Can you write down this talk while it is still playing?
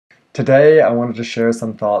Today, I wanted to share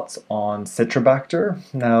some thoughts on Citrobacter.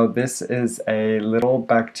 Now, this is a little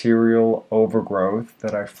bacterial overgrowth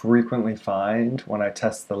that I frequently find when I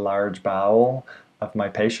test the large bowel of my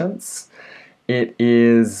patients. It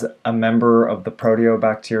is a member of the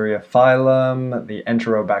Proteobacteria phylum, the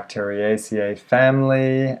Enterobacteriaceae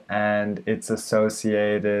family, and it's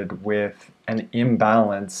associated with an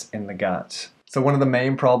imbalance in the gut. So one of the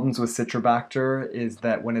main problems with Citrobacter is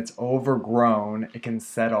that when it's overgrown, it can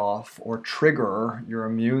set off or trigger your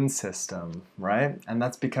immune system, right? And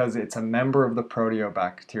that's because it's a member of the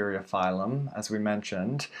Proteobacteria phylum, as we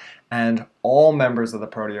mentioned, and all members of the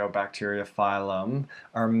Proteobacteria phylum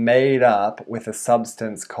are made up with a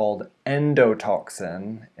substance called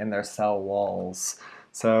endotoxin in their cell walls.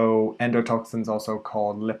 So endotoxin is also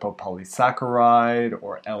called lipopolysaccharide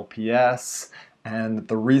or LPS, and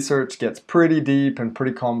the research gets pretty deep and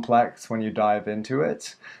pretty complex when you dive into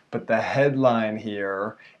it. But the headline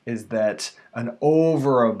here is that an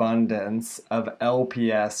overabundance of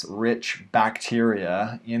LPS-rich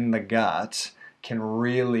bacteria in the gut can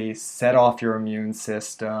really set off your immune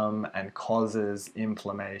system and causes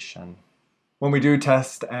inflammation. When we do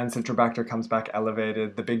test and Citrobacter comes back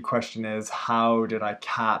elevated, the big question is, how did I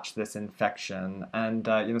catch this infection? And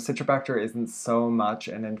Citrobacter isn't so much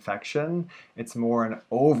an infection, it's more an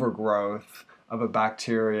overgrowth of a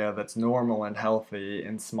bacteria that's normal and healthy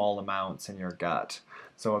in small amounts in your gut.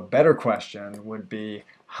 So a better question would be,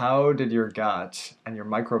 how did your gut and your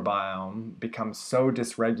microbiome become so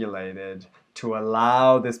dysregulated to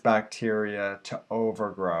allow this bacteria to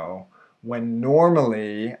overgrow, when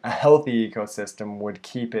normally a healthy ecosystem would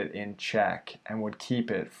keep it in check and would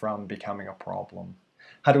keep it from becoming a problem?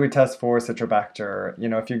 How do we test for Citrobacter?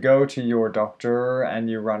 If you go to your doctor and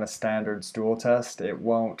you run a standard stool test, it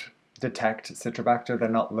won't detect Citrobacter. They're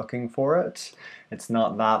not looking for it. It's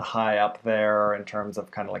not that high up there in terms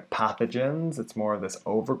of kind of like pathogens. It's more of this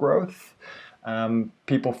overgrowth.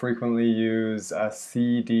 People frequently use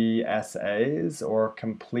CDSAs, or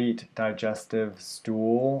complete digestive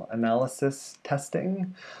stool analysis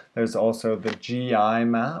testing. There's also the GI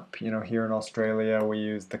map. Here in Australia we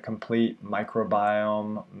use the complete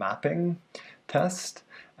microbiome mapping test.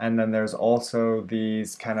 And then there's also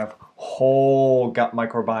these kind of whole gut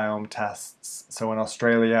microbiome tests. So in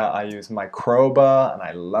Australia, I use Microba, and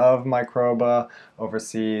I love Microba.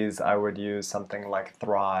 Overseas, I would use something like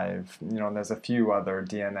Thrive. And there's a few other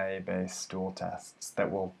DNA-based stool tests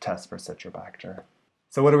that will test for Citrobacter.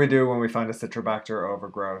 So what do we do when we find a Citrobacter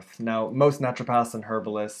overgrowth? Now, most naturopaths and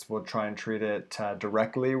herbalists will try and treat it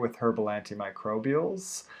directly with herbal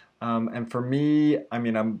antimicrobials. And for me,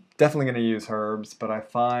 I'm definitely going to use herbs, but I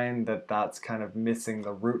find that that's kind of missing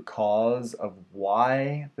the root cause of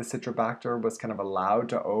why the Citrobacter was kind of allowed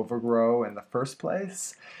to overgrow in the first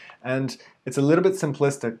place. And it's a little bit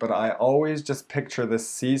simplistic, but I always just picture this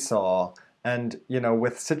seesaw. And,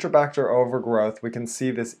 with Citrobacter overgrowth, we can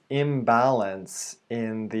see this imbalance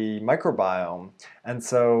in the microbiome. And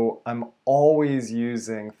so I'm always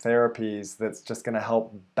using therapies that's just going to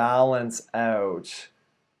help balance out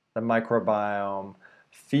the microbiome,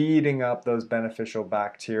 feeding up those beneficial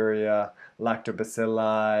bacteria,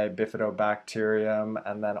 lactobacilli, bifidobacterium,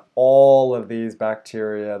 and then all of these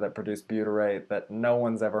bacteria that produce butyrate that no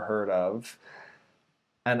one's ever heard of.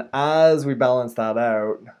 And as we balance that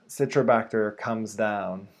out, Citrobacter comes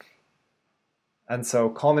down. And so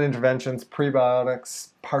common interventions: prebiotics,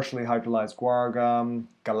 partially hydrolyzed guar gum,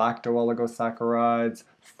 galacto-oligosaccharides,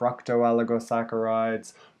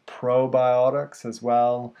 fructo-oligosaccharides, probiotics as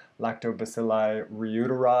well. Lactobacilli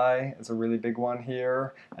reuteri is a really big one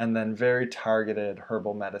here. And then very targeted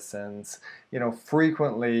herbal medicines,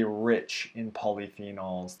 frequently rich in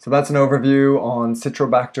polyphenols. So that's an overview on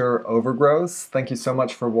Citrobacter overgrowth. Thank you so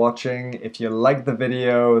much for watching. If you liked the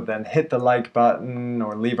video, then hit the like button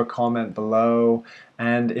or leave a comment below.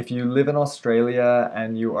 And if you live in Australia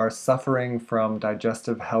and you are suffering from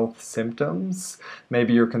digestive health symptoms,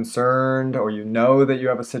 maybe you're concerned or you know that you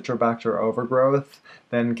have a Citrobacter overgrowth,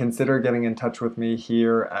 then consider getting in touch with me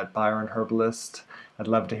here at Byron Herbalist. I'd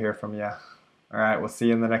love to hear from you. All right, we'll see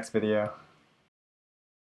you in the next video.